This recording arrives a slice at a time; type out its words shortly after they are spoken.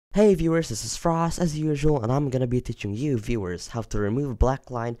Hey viewers, this is Frost as usual, and I'm gonna be teaching you viewers how to remove black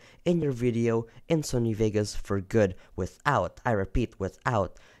line in your video in Sony Vegas for good without, I repeat,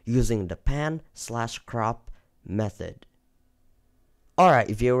 without using the pan/crop method.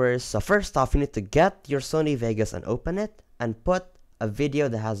 Alright viewers, so first off you need to get your Sony Vegas and open it and put a video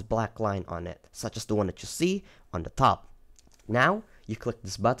that has black line on it, such as the one that you see on the top. Now you click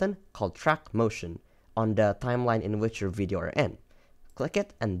this button called track motion on the timeline in which your video are in. Click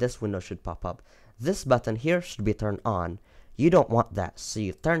it and this window should pop up. This button here should be turned on. You don't want that, so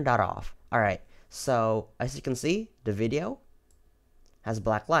you turn that off. Alright, so as you can see, the video has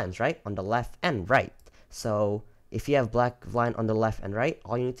black lines, right? On the left and right. So if you have black line on the left and right,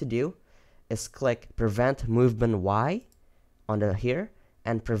 all you need to do is click prevent movement Y on the here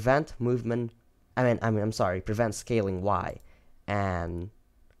and prevent movement prevent scaling Y. And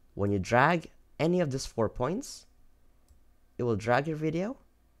when you drag any of these 4 points, it will drag your video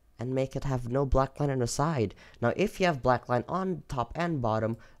and make it have no black line on the side. Now if you have black line on top and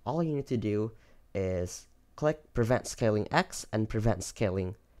bottom, all you need to do is click prevent scaling X and prevent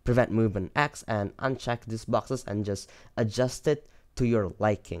movement X and uncheck these boxes and just adjust it to your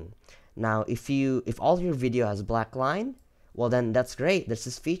liking. Now if all your video has black line, well then that's great. There's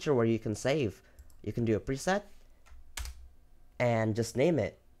this feature where you can save. You can do a preset and just name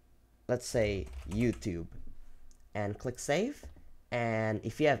it, let's say YouTube, and click save. And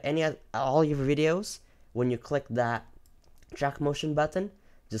if you have all your videos, when you click that track motion button,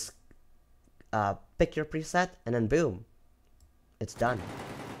 just pick your preset and then boom, it's done.